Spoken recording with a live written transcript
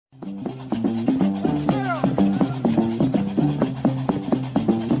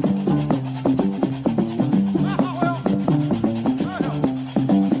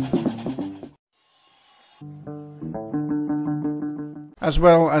As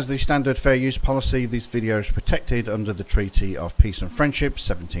well as the standard fair use policy, this video is protected under the Treaty of Peace and Friendship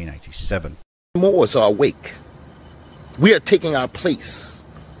 1787. Moors are awake. We are taking our place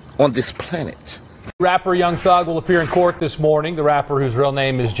on this planet. Rapper Young Thug will appear in court this morning. The rapper, whose real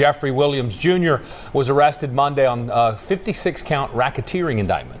name is Jeffrey Williams Jr., was arrested Monday on a 56-count racketeering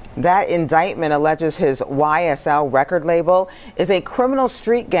indictment. That indictment alleges his YSL record label is a criminal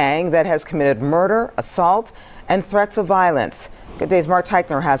street gang that has committed murder, assault, and threats of violence. Good Day's Mark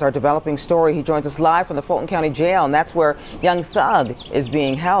Teichner has our developing story. He joins us live from the Fulton County Jail, and that's where Young Thug is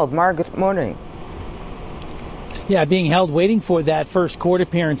being held. Mark, good morning. Yeah, being held, waiting for that first court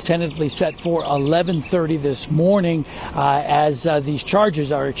appearance, tentatively set for 11:30 this morning, as these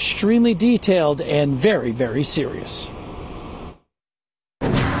charges are extremely detailed and very, very serious.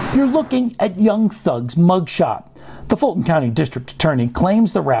 You're looking at Young Thug's mugshot. The Fulton County District Attorney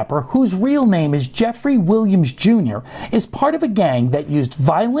claims the rapper, whose real name is Jeffrey Williams Jr., is part of a gang that used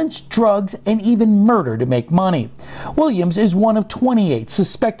violence, drugs, and even murder to make money. Williams is one of 28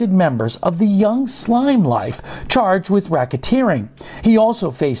 suspected members of the Young Slime Life charged with racketeering. He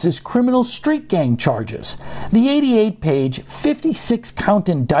also faces criminal street gang charges. The 88-page, 56-count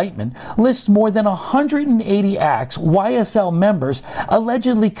indictment lists more than 180 acts YSL members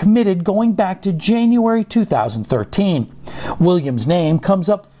allegedly committed going back to January 2013. Williams' name comes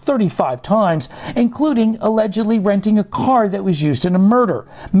up 35 times, including allegedly renting a car that was used in a murder,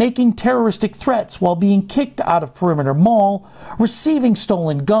 making terroristic threats while being kicked out of Perimeter Mall, receiving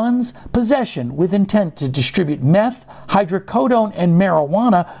stolen guns, possession with intent to distribute meth, hydrocodone, and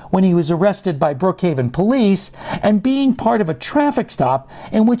marijuana when he was arrested by Brookhaven police, and being part of a traffic stop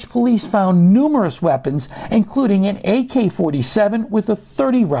in which police found numerous weapons, including an AK-47 with a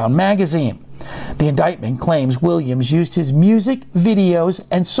 30-round magazine. The indictment claims Williams used his music, videos,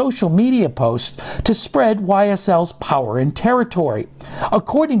 and social media posts to spread YSL's power and territory.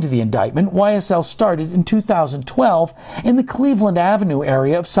 According to the indictment, YSL started in 2012 in the Cleveland Avenue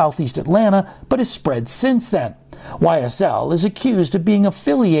area of southeast Atlanta, but has spread since then. YSL is accused of being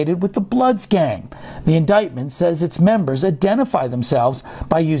affiliated with the Bloods gang. The indictment says its members identify themselves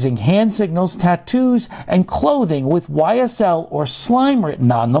by using hand signals, tattoos, and clothing with YSL or slime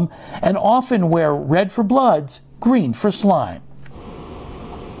written on them, and often wear red for Bloods, green for slime.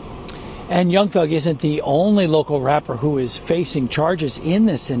 And Young Thug isn't the only local rapper who is facing charges in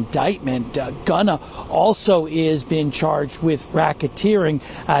this indictment. Gunna also is being charged with racketeering.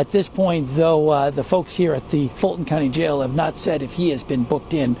 At this point, though, the folks here at the Fulton County Jail have not said if he has been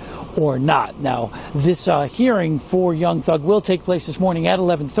booked in or not. Now, this hearing for Young Thug will take place this morning at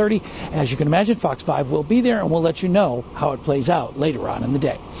 11:30. As you can imagine, Fox 5 will be there, and we'll let you know how it plays out later on in the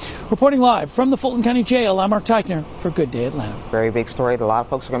day. Reporting live from the Fulton County Jail, I'm Mark Teichner for Good Day Atlanta. Very big story that a lot of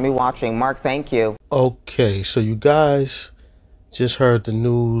folks are going to be watching. Mark, thank you. Okay, so you guys just heard the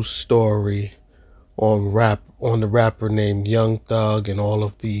news story on the rapper named Young Thug and all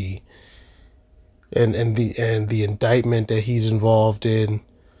of the and the indictment that he's involved in.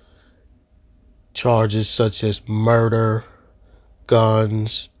 Charges such as murder,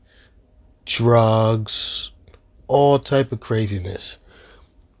 guns, drugs, all type of craziness.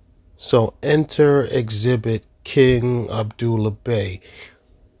 So enter exhibit King Abdul Bey.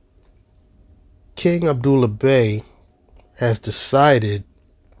 King Abdul Bey has decided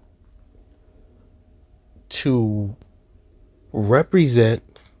to represent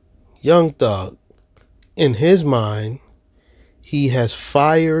Young Thug. In his mind, he has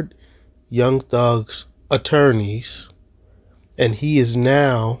fired Young Thug's attorneys, and he is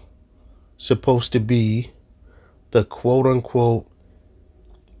now supposed to be the quote-unquote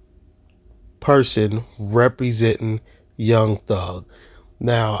person representing Young Thug.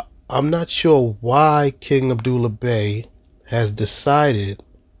 Now, I'm not sure why King Abdul Bey has decided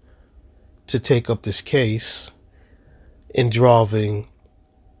to take up this case involving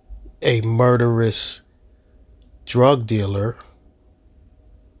a murderous drug dealer.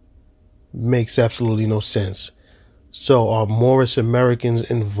 Makes absolutely no sense. So are Moorish Americans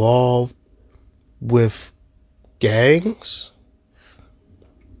involved with gangs?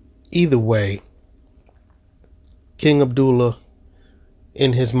 Either way, King Abdullah,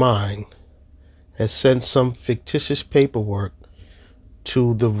 in his mind, has sent some fictitious paperwork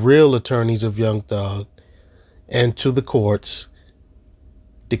to the real attorneys of Young Thug and to the courts,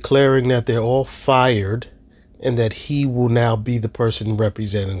 declaring that they're all fired and that he will now be the person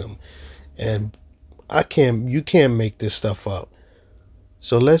representing them. And you can't make this stuff up.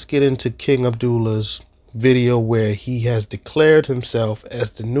 So let's get into King Abdullah's video where he has declared himself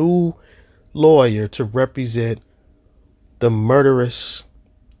as the new lawyer to represent the murderous,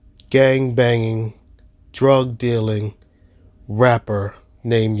 gang-banging, drug-dealing rapper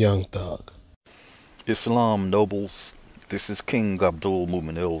named Young Thug. Islam nobles, this is King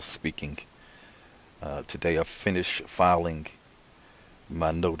Abdul speaking. Today I finished filing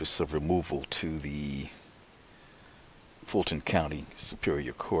my notice of removal to the Fulton County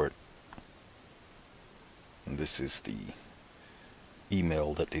Superior Court. And this is the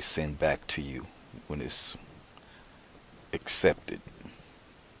email that they send back to you when it's accepted.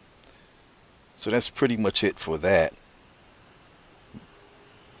 So that's pretty much it for that.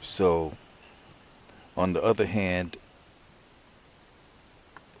 So on the other hand,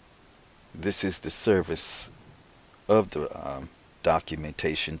 this is the service of the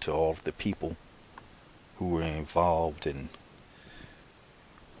documentation to all of the people who were involved in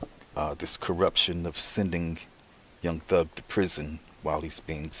this corruption of sending Young Thug to prison while he's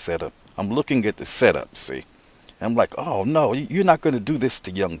being set up. I'm looking at the setup, see? I'm like, oh no, you're not going to do this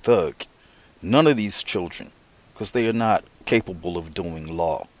to Young Thug. None of these children, because they are not capable of doing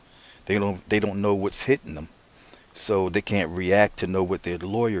law. They don't know what's hitting them, so they can't react to know what their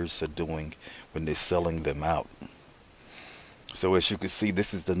lawyers are doing when they're selling them out. So as you can see,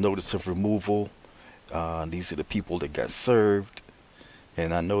 this is the notice of removal. These are the people that got served,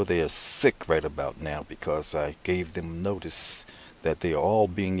 and I know they are sick right about now because I gave them notice that they are all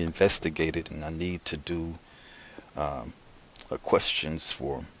being investigated, and I need to do questions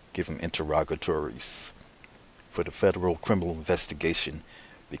for them, give them interrogatories for the federal criminal investigation,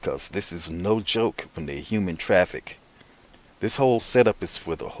 because this is no joke when they human traffic. This whole setup is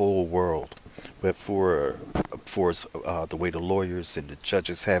for the whole world, but for the way the lawyers and the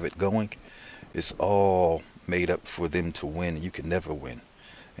judges have it going, it's all made up for them to win. You can never win.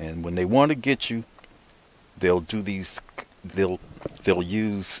 And when they want to get you, they'll do these. They'll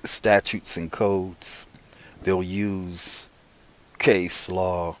use statutes and codes. They'll use case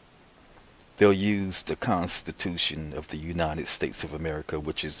law. They'll use the Constitution of the United States of America,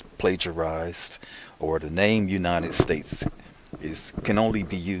 which is plagiarized, or the name United States can only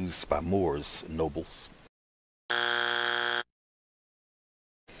be used by Moors nobles.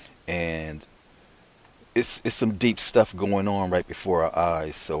 And it's some deep stuff going on right before our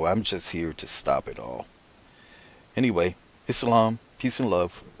eyes, so I'm just here to stop it all. Anyway, Islam, peace and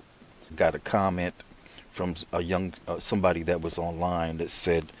love. Got a comment from somebody that was online that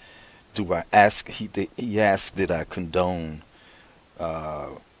said, "Do I ask?" He asked, "Did I condone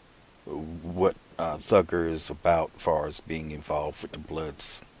what Thugger is about, as far as being involved with the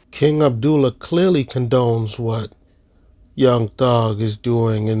Bloods?" King Abdullah clearly condones what Young Thug is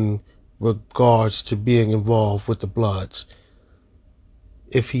doing in regards to being involved with the Bloods.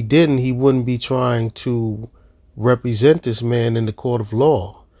 If he didn't, he wouldn't be trying to represent this man in the court of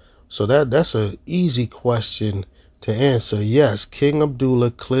law. So that's an easy question to answer. Yes, King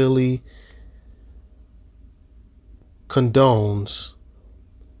Abdullah clearly condones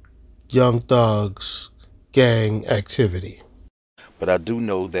Young Thug's gang activity. But I do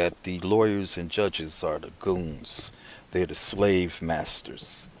know that the lawyers and judges are the goons. They're the slave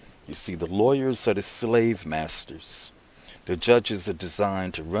masters. You see, the lawyers are the slave masters. The judges are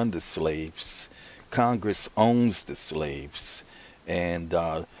designed to run the slaves. Congress owns the slaves. And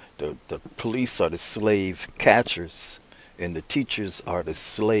the police are the slave catchers. And the teachers are the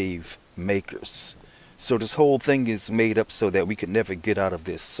slave makers. So this whole thing is made up so that we can never get out of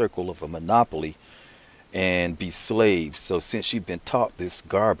this circle of a monopoly and be slaves. So since you've been taught this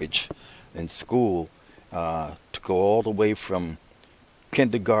garbage in school, to go all the way from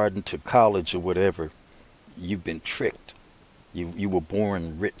kindergarten to college or whatever, you've been tricked. You were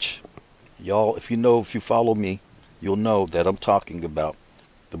born rich. Y'all, if you follow me, you'll know that I'm talking about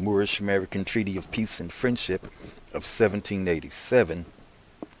the Moorish American Treaty of Peace and Friendship of 1787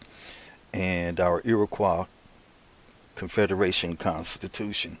 and our Iroquois Confederation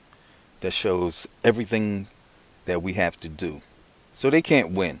Constitution that shows everything that we have to do. So they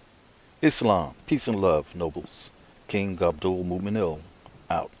can't win. Islam, peace and love, nobles. King Abdul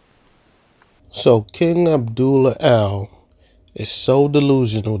out. So King Abdullah Al is so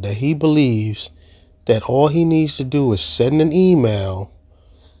delusional that he believes that all he needs to do is send an email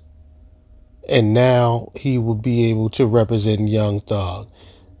and now he will be able to represent Young Thug.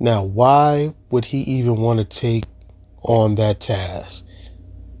 Now, why would he even want to take on that task?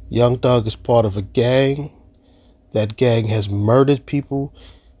 Young Thug is part of a gang. That gang has murdered people.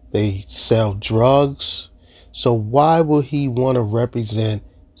 They sell drugs. So why would he want to represent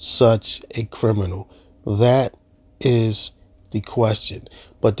such a criminal? That is the question.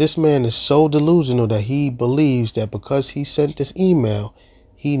 But this man is so delusional that he believes that because he sent this email,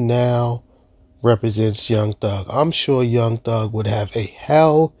 he now represents Young Thug. I'm sure Young Thug would have a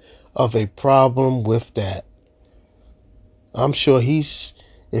hell of a problem with that. I'm sure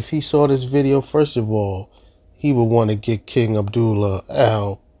if he saw this video, first of all, he would want to get King Abdul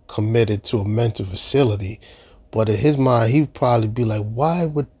committed to a mental facility. But in his mind, he'd probably be like, why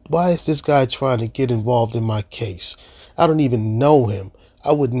is this guy trying to get involved in my case? I don't even know him.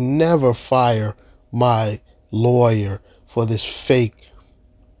 I would never fire my lawyer for this fake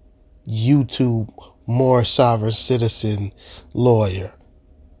YouTube Moorish sovereign citizen lawyer.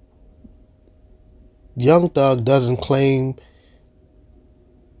 Young Thug doesn't claim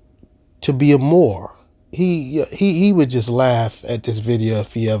to be a Moor. He would just laugh at this video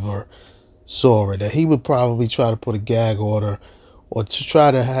if he ever saw it. He would probably try to put a gag order or to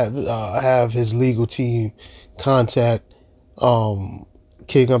try to have his legal team contact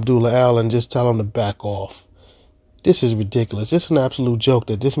King Abdul and just tell him to back off. This is ridiculous. It's an absolute joke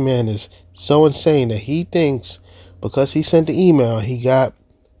that this man is so insane that he thinks because he sent the email, he got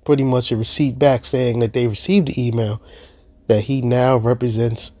pretty much a receipt back saying that they received the email, that he now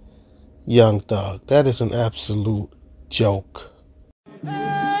represents Young Thug. That is an absolute joke.